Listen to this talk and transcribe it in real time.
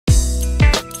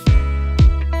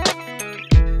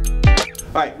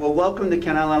All right, well, welcome to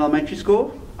Kent Island Elementary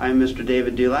School. I'm Mr.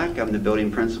 David Dulac. I'm the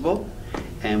building principal,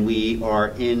 and we are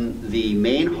in the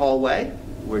main hallway.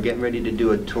 We're getting ready to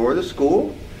do a tour of the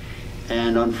school,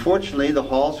 and unfortunately, the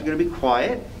halls are going to be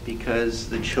quiet because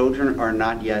the children are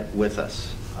not yet with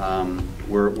us.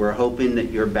 We're hoping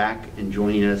that you're back and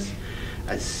joining us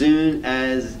as soon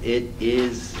as it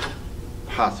is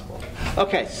possible.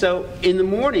 Okay, so in the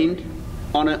morning,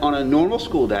 on a normal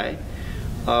school day,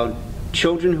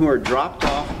 children who are dropped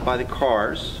off by the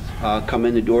cars come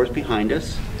in the doors behind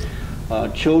us.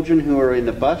 Children who are in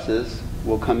the buses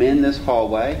will come in this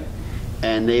hallway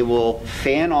and they will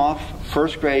fan off.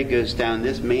 First grade goes down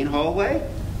this main hallway,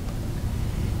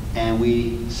 and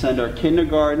we send our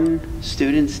kindergarten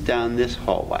students down this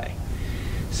hallway.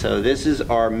 So this is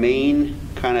our main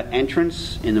kind of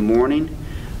entrance in the morning.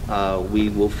 We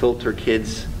will filter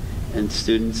kids and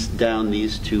students down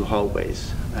these two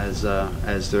hallways as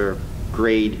their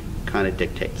grade kind of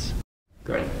dictates.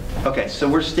 Great. Okay, so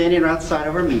we're standing outside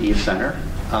of our media center,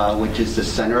 which is the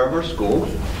center of our school.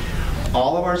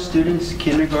 All of our students,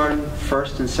 kindergarten,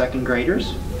 first and second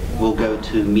graders, will go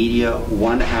to media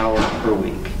 1 hour per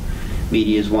week.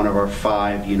 Media is one of our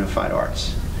 5 unified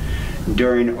arts.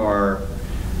 During our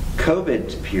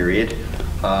COVID period,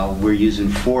 we're using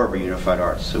 4 of our unified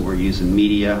arts. So we're using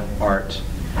media, art,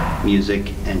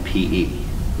 music, and PE.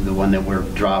 The one that we're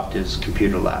dropped is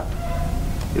computer lab.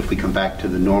 If we come back to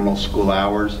the normal school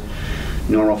hours,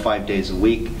 normal 5 days a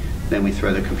week, then we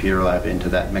throw the computer lab into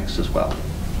that mix as well.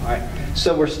 All right.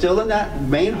 So we're still in that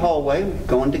main hallway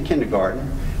going to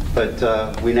kindergarten,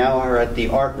 but we now are at the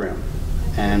art room.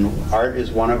 And art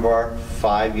is one of our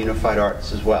 5 unified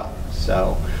arts as well.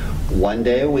 So 1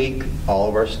 day a week, all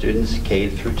of our students, K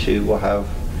through 2, will have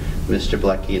Mr.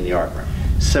 Blecky in the art room.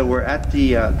 So we're at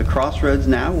the crossroads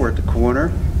now. We're at the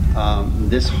corner.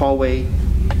 This hallway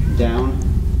down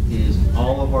is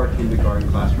all of our kindergarten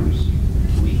classrooms.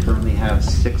 We currently have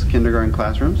 6 kindergarten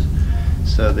classrooms.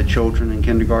 So the children in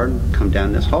kindergarten come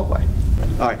down this hallway.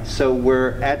 All right, so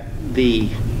we're at the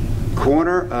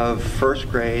corner of first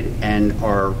grade and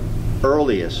our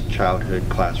earliest childhood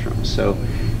classrooms. So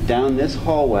down this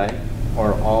hallway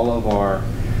are all of our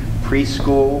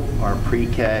preschool, our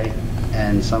pre-K,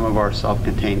 and some of our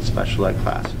self-contained special ed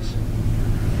classes.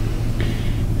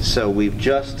 So we've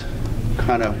just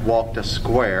kind of walked a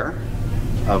square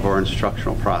of our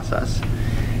instructional process,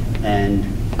 and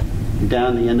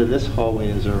down the end of this hallway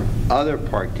is our other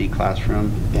Part D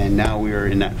classroom, and now we are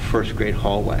in that first grade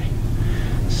hallway.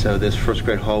 So this first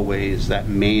grade hallway is that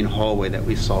main hallway that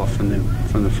we saw from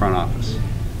the front office.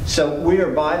 So we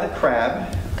are by the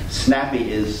crab. Snappy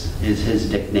is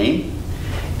his nickname,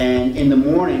 and in the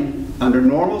morning, under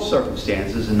normal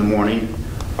circumstances in the morning,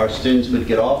 our students would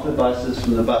get off the buses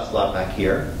from the bus lot back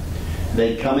here.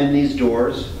 They'd come in these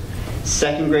doors.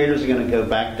 Second graders are going to go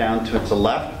back down to the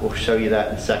left. We'll show you that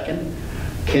in a second.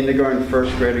 Kindergarten,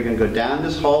 first grade are going to go down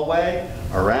this hallway,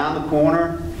 around the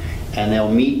corner, and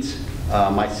they'll meet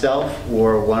myself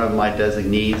or one of my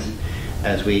designees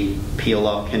as we peel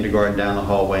off kindergarten down the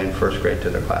hallway and first grade to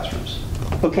their classrooms.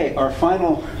 Okay, our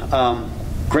final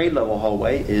grade level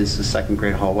hallway is the second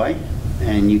grade hallway,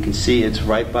 and you can see it's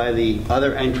right by the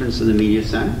other entrance of the media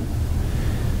center,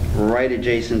 right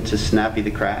adjacent to Snappy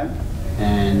the Crab,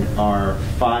 and our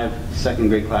 5 second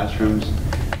grade classrooms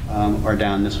are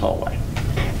down this hallway.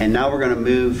 And now we're going to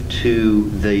move to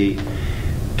the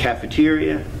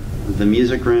cafeteria, the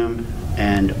music room,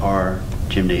 and our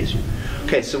gymnasium.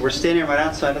 Okay, so we're standing right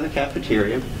outside of the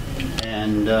cafeteria,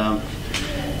 and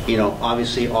you know,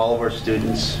 obviously all of our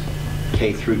students,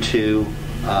 K through 2,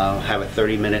 have a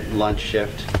 30-minute lunch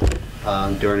shift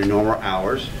during the normal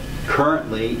hours.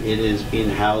 Currently, it is being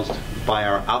housed by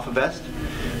our AlphaVest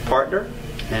partner,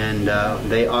 and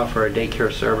they offer a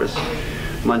daycare service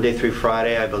Monday through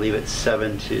Friday. I believe it's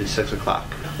 7 to 6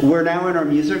 o'clock. We're now in our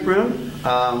music room.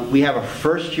 We have a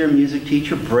first-year music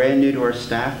teacher, brand new to our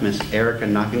staff, Miss Erica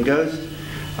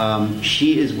Knockengost.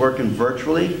 She is working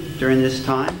virtually during this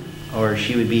time, or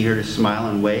she would be here to smile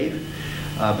and wave.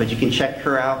 But you can check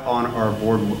her out on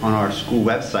our school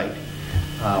website,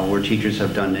 where teachers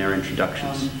have done their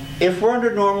introductions. If we're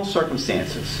under normal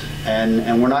circumstances,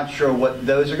 and we're not sure what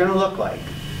those are going to look like,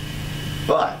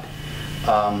 but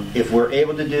if we're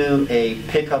able to do a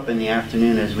pickup in the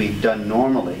afternoon as we've done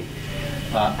normally,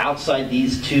 outside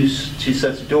these two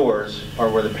sets of doors are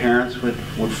where the parents would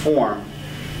form,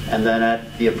 and then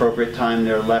at the appropriate time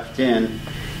they're left in,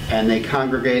 and they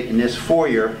congregate in this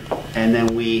foyer, and then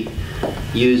we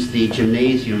use the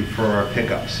gymnasium for our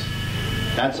pickups.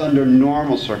 That's under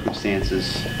normal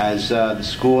circumstances. As the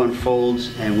school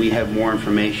unfolds and we have more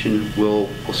information, we'll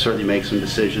certainly make some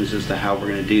decisions as to how we're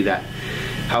going to do that.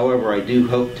 However, I do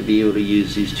hope to be able to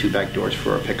use these 2 back doors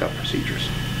for our pickup procedures.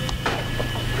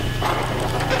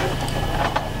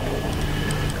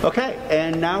 Okay,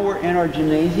 and now we're in our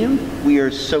gymnasium. We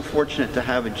are so fortunate to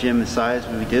have a gym the size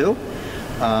we do.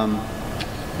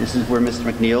 This is where Mr.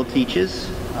 McNeil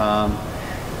teaches.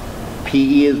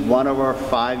 PE is one of our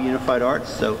 5 unified arts,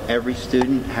 so every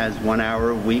student has 1 hour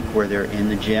a week where they're in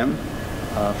the gym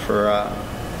for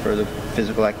the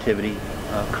physical activity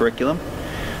curriculum.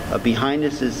 Behind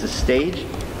us is the stage.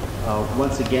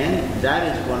 Once again,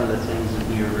 that is one of the things that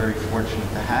we are very fortunate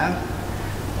to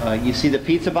have. You see the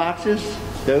pizza boxes?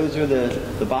 Those are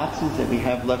the boxes that we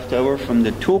have left over from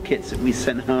the toolkits that we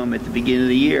sent home at the beginning of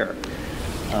the year.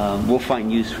 We'll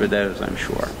find use for those, I'm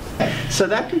sure. So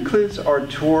that concludes our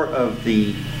tour of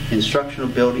the instructional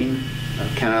building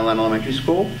of Ken Island Elementary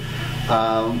School.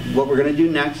 What we're going to do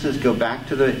next is go back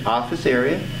to the office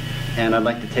area, and I'd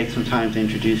like to take some time to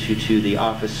introduce you to the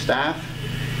office staff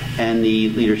and the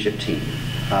leadership team.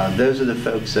 Those are the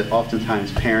folks that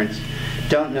oftentimes parents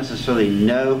don't necessarily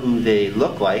know who they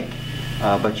look like,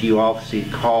 but you obviously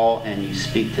call and you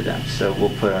speak to them. So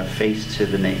we'll put a face to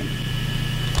the name.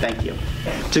 Thank you.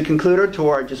 To conclude our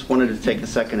tour, I just wanted to take a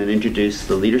second and introduce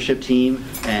the leadership team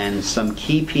and some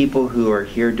key people who are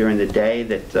here during the day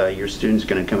that your students are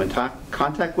going to come in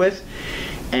contact with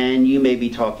and you may be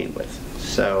talking with.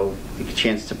 So a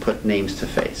chance to put names to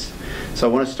face. So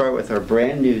I want to start with our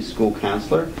brand new school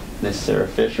counselor, Miss Sarah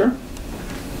Fisher.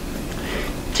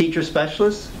 Teacher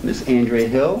specialist, Miss Andrea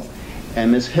Hill.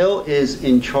 And Ms. Hill is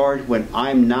in charge when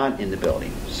I'm not in the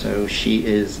building. So she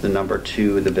is the number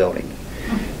 2 of the building.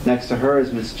 Next to her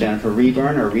is Ms. Jennifer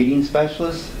Reburn, our reading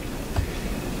specialist.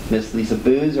 Ms. Lisa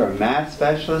Booz, our math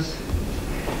specialist.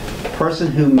 The person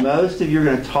who most of you are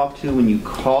going to talk to when you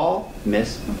call,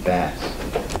 Miss Beth.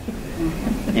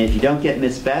 And if you don't get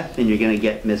Miss Beth, then you're going to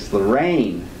get Miss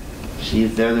Lorraine.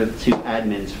 They're the 2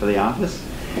 admins for the office.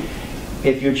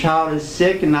 If your child is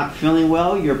sick and not feeling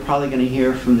well, you're probably going to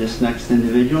hear from this next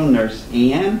individual, Nurse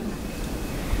Ann.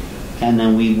 And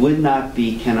then we would not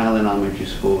be Ken Island Elementary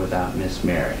School without Miss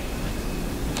Mary.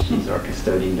 She's our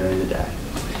custodian during the day.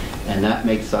 And that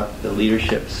makes up the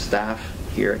leadership staff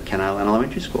here at Ken Island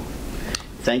Elementary School.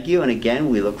 Thank you, and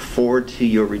again, we look forward to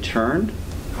your return,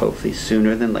 hopefully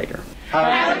sooner than later.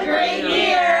 Have a great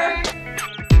year!